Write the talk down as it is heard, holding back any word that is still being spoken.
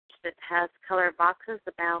that has colored boxes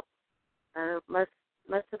about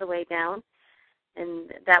most of the way down,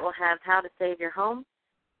 and that will have how to save your home,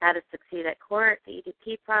 how to succeed at court, the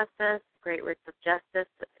EDP process, great writs of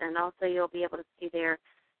justice, and also you'll be able to see there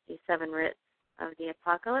the 7 writs of the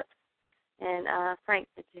apocalypse. And Frank,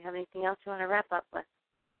 did you have anything else you want to wrap up with?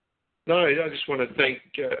 No, I just want to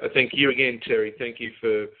thank you again, Terry. Thank you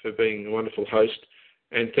for being a wonderful host.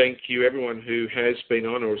 And thank you, everyone who has been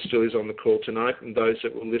on or still is on the call tonight, and those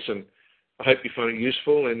that will listen. I hope you find it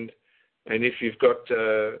useful. And if you've got,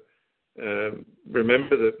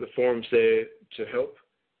 remember that the forum's there to help.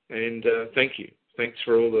 And thank you. Thanks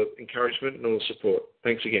for all the encouragement and all the support.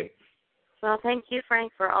 Thanks again. Well, thank you,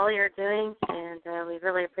 Frank, for all you're doing. And we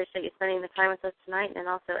really appreciate you spending the time with us tonight and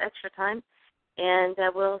also extra time. And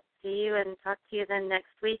we'll see you and talk to you then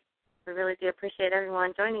next week. We really do appreciate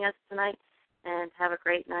everyone joining us tonight. And have a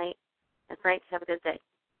great night. And Frank, have a good day.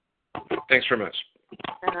 Thanks very much.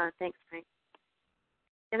 Thanks, Frank.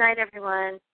 Good night, everyone.